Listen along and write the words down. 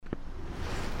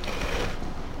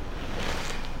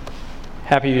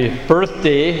happy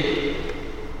birthday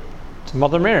to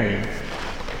Mother Mary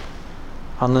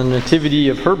on the nativity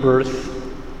of her birth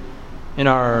in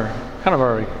our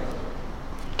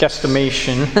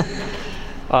guesstimation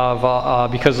of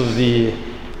because of the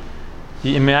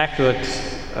Immaculate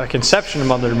Conception of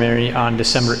Mother Mary on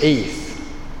December 8th.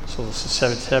 So this is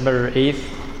September 8th.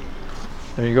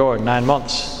 There you go, 9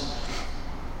 months.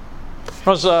 I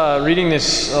was reading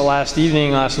this last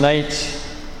night.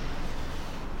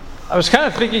 I was kind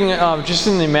of thinking of just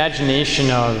in the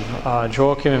imagination of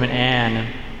Joachim and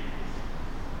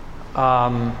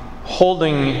Anne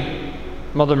holding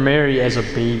Mother Mary as a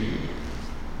baby.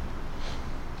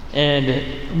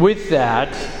 And with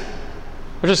that,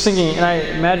 I was just thinking, and I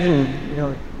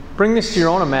imagine, bring this to your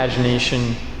own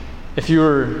imagination if you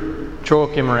were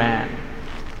Joachim or Anne,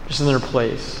 just in their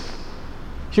place.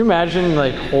 Can you imagine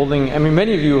holding,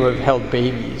 many of you have held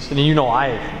babies, and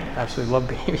I absolutely love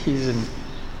babies, and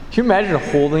can you imagine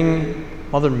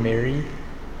holding Mother Mary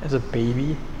as a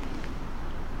baby?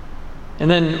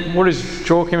 And then what is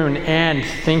Joachim and Anne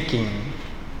thinking?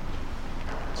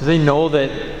 Do they know that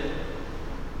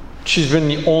she's been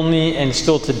the only, and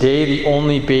still today, the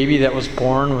only baby that was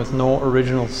born with no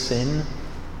original sin?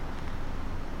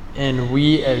 And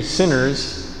we as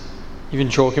sinners, even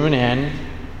Joachim and Anne,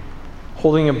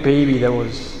 holding a baby that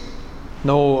was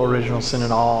no original sin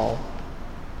at all.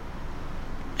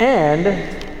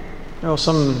 And,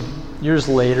 some years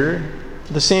later,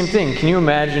 the same thing. Can you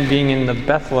imagine being in the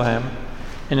Bethlehem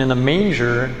and in the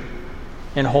manger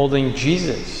and holding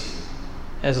Jesus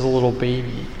as a little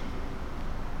baby?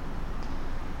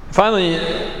 Finally,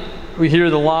 we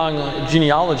hear the long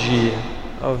genealogy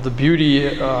of the beauty,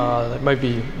 that might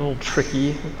be a little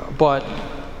tricky, but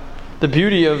the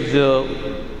beauty of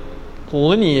the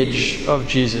lineage of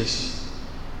Jesus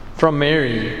from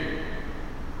Mary.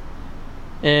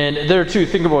 And there too,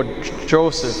 think about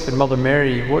Joseph and Mother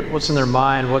Mary. What's in their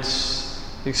mind? What's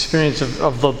the experience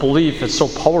of the belief that's so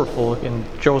powerful? And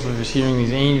Joseph is hearing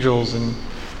these angels, and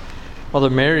Mother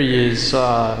Mary is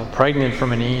pregnant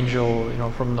from an angel,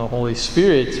 from the Holy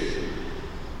Spirit.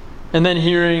 And then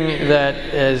hearing that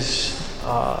as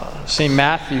St.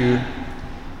 Matthew,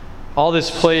 all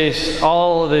this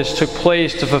took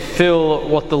place to fulfill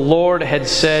what the Lord had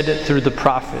said through the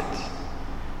prophet.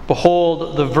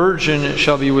 Behold, the virgin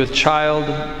shall be with child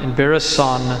and bear a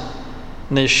son,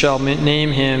 and they shall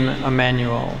name him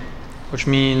Emmanuel, which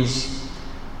means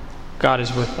God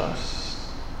is with us.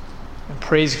 And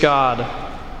praise God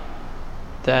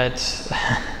that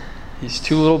these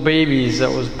two little babies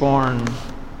that was born,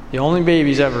 the only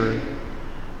babies ever,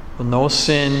 with no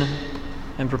sin,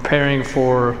 and preparing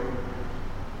for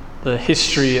the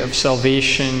history of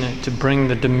salvation to bring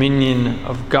the dominion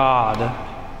of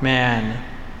God, man,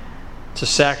 to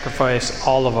sacrifice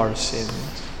all of our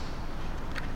sins.